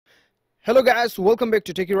Hello guys, welcome back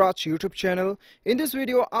to TechieRaj YouTube channel. In this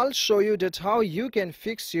video I'll show you that how you can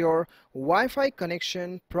fix your Wi-Fi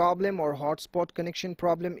connection problem or hotspot connection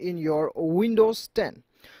problem in your Windows 10.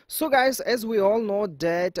 So guys, as we all know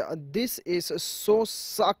that this is so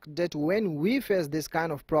suck that when we face this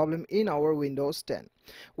kind of problem in our Windows 10,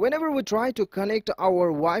 whenever we try to connect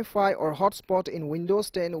our Wi-Fi or hotspot in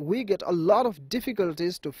Windows 10, we get a lot of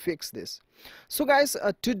difficulties to fix this. So guys,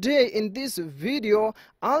 today in this video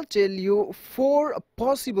I'll tell you 4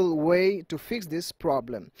 possible way to fix this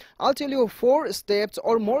problem. I'll tell you 4 steps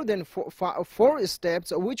or more than 4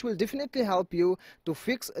 steps which will definitely help you to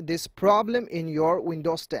fix this problem in your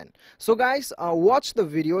Windows 10. So guys, watch the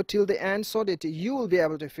video till the end so that you will be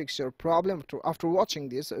able to fix your problem after watching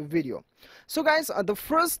this video. So guys, the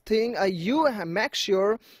first thing, you make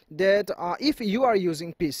sure that if you are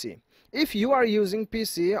using PC,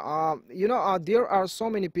 there are so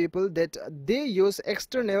many people that they use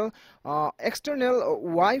external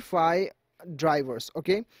Wi-Fi drivers.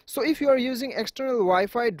 Okay, so if you are using external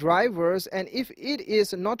Wi-Fi drivers and if it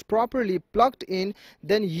is not properly plugged in,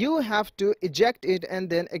 then you have to eject it and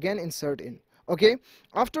then again insert in. Okay,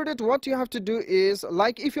 after that what you have to do is,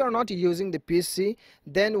 like if you are not using the PC,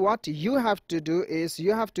 then what you have to do is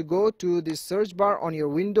you have to go to the search bar on your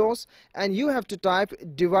Windows and you have to type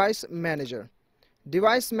device manager,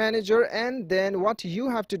 and then what you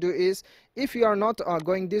have to do is, if you are not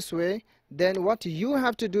going this way, then what you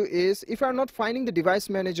have to do is, if you are not finding the device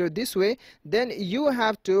manager this way, then you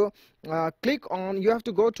have to you have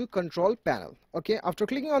to go to control panel. Okay, after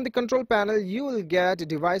clicking on the control panel you will get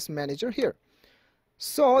device manager here.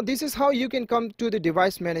 So this is how you can come to the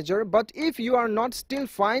device manager. But if you are not still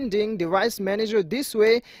finding device manager this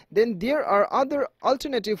way, then there are other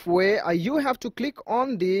alternative way. You have to click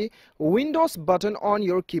on the Windows button on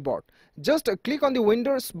your keyboard. Just click on the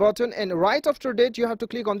Windows button and right after that you have to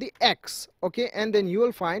click on the X. Okay, and then you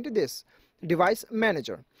will find this device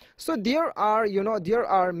manager. So there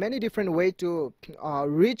are many different ways to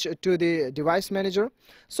reach to the device manager.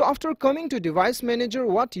 So after coming to device manager,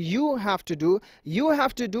 what you have to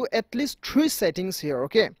do at least 3 settings here.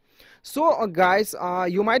 Okay, so guys,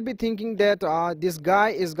 you might be thinking that this guy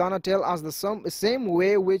is gonna tell us the same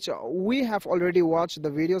way which we have already watched the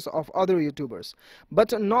videos of other YouTubers,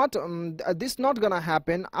 but not this not gonna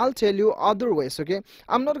happen. I'll tell you other ways. Okay,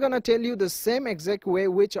 I'm not gonna tell you the same exact way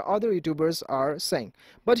which other YouTubers are saying,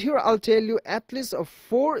 but here I'll tell you at least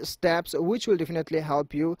 4 steps which will definitely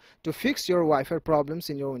help you to fix your Wi-Fi problems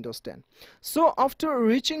in your Windows 10. So after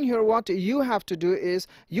reaching here, what you have to do is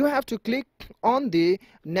you have to click on the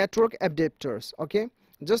network adapters. Okay,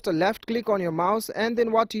 just a left click on your mouse and then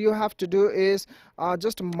what you have to do is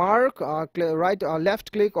just mark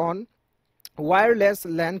left click on wireless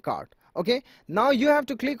LAN card. Okay, now you have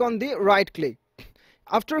to click on the right click.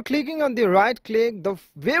 After clicking on the right click, the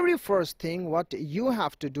very first thing what you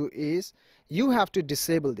have to do is you have to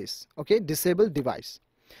disable this. Okay, disable device.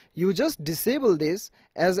 You just disable this.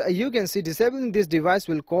 As you can see, disabling this device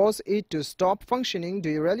will cause it to stop functioning. Do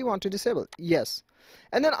you really want to disable? Yes.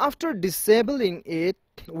 And then after disabling it,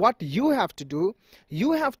 what you have to do,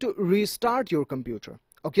 you have to restart your computer.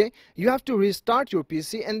 Okay, you have to restart your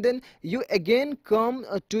PC and then you again come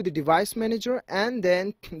to the device manager and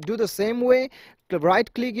then do the same way,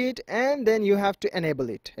 right click it and then you have to enable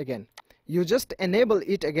it again. You just enable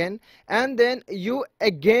it again and then you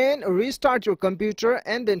again restart your computer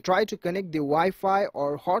and then try to connect the Wi-Fi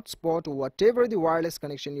or hotspot, whatever the wireless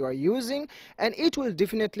connection you are using, and it will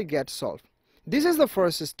definitely get solved. This is the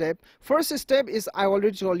first step. First step is, I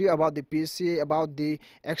already told you about the PC, about the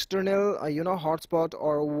external hotspot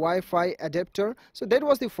or Wi-Fi adapter. So that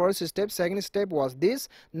was the first step. Second step was this.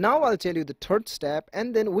 Now I'll tell you the third step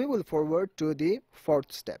and then we will forward to the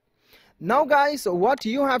fourth step. Now guys, what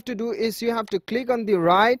you have to do is you have to click on the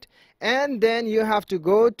right and then you have to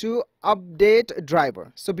go to update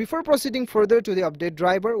driver. So before proceeding further to the update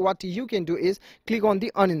driver, what you can do is click on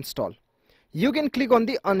the uninstall. You can click on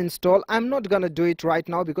the uninstall. I'm not gonna do it right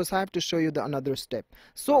now because I have to show you the another step.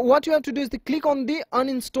 So what you have to do is to click on the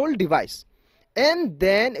uninstall device and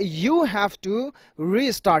then you have to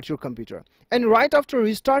restart your computer. And right after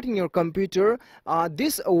restarting your computer,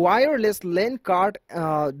 this wireless LAN card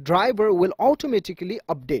driver will automatically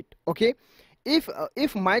update. Okay, if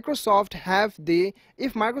Microsoft have the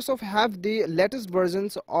latest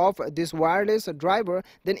versions of this wireless driver,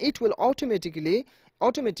 then it will automatically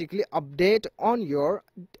update on your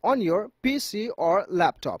PC or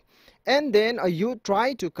laptop. and then you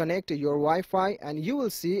try to connect your Wi-Fi, and you will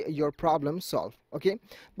see your problem solved. Okay,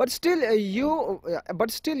 but still you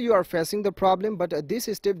are facing the problem, but this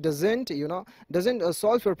step doesn't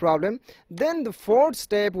solve your problem. Then the fourth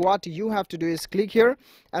step, what you have to do is click here,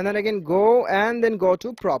 and then again go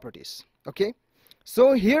to properties. Okay,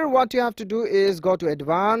 so here what you have to do is go to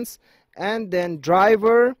advanced, and then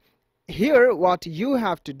driver. Here what you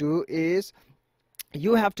have to do is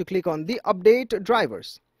you have to click on the update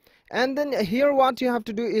drivers, and then here what you have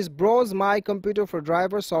to do is browse my computer for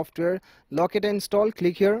driver software, locate and install.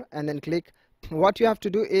 Click here, and then click. What you have to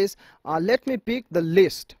do is let me pick the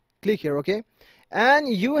list. Click here. Okay, and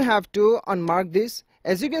you have to unmark this.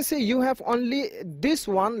 As you can see, you have only this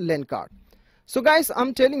one LAN card. So guys,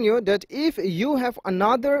 I'm telling you that if you have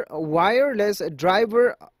another wireless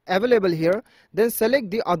driver available here, then select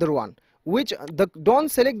the other one, don't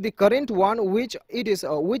select the current one which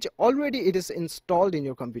already it is installed in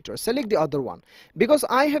your computer. Select the other one, because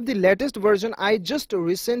I have the latest version. I just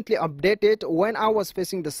recently updated when I was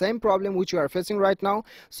facing the same problem which you are facing right now.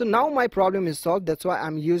 So now my problem is solved, that's why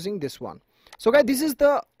I'm using this one. So guys, this is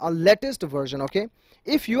the latest version. Okay,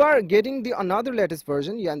 if you are getting the another latest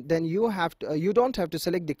version, then you don't have to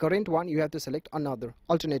select the current one, you have to select another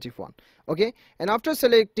alternative one. Okay, and after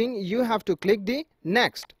selecting, you have to click the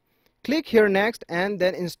next. Click here next, and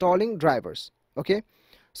then installing drivers. Okay,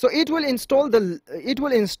 so it will install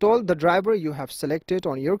the driver you have selected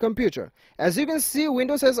on your computer. As you can see,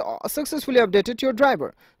 Windows has successfully updated your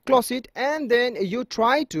driver. Close it, and then you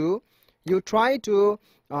try to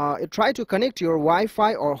connect your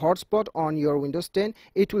Wi-Fi or hotspot on your Windows 10.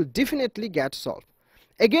 It will definitely get solved.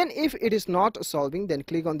 Again, if it is not solving, then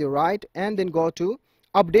click on the right, and then go to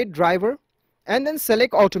update driver, and then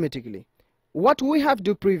select automatically. What we have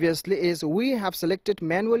do previously is we have selected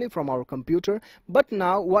manually from our computer, but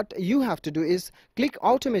now what you have to do is click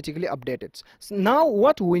automatically update it. So now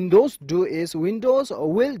what Windows do is Windows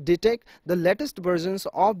will detect the latest versions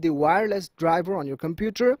of the wireless driver on your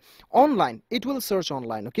computer online. It will search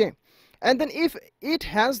online. Okay, and then if it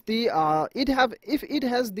has the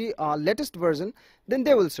latest version, then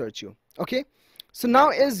they will search you. Okay, so now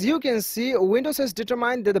as you can see, Windows has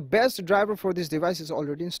determined that the best driver for this device is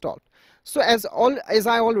already installed. So as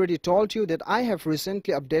I already told you that I have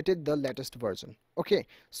recently updated the latest version. Okay,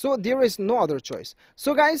 so there is no other choice.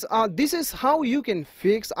 So guys, this is how you can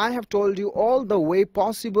fix. I have told you all the way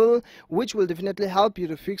possible, which will definitely help you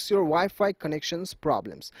to fix your Wi-Fi connections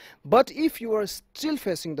problems. But if you are still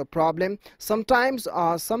facing the problem, sometimes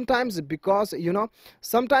because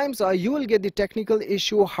sometimes you will get the technical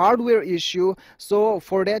issue, hardware issue. So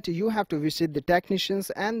for that you have to visit the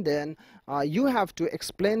technicians, and then you have to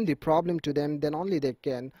explain the problem to them, then only they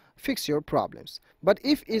can fix your problems. But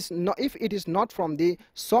if it is not from the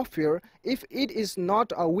software, if it is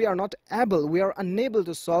not we are unable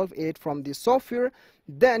to solve it from the software,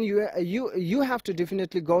 then you have to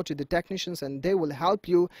definitely go to the technicians, and they will help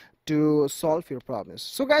you to solve your problems.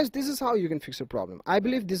 So guys, this is how you can fix your problem. I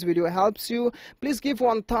believe this video helps you. Please give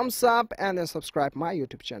one thumbs up, and then subscribe my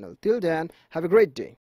YouTube channel. Till then, have a great day.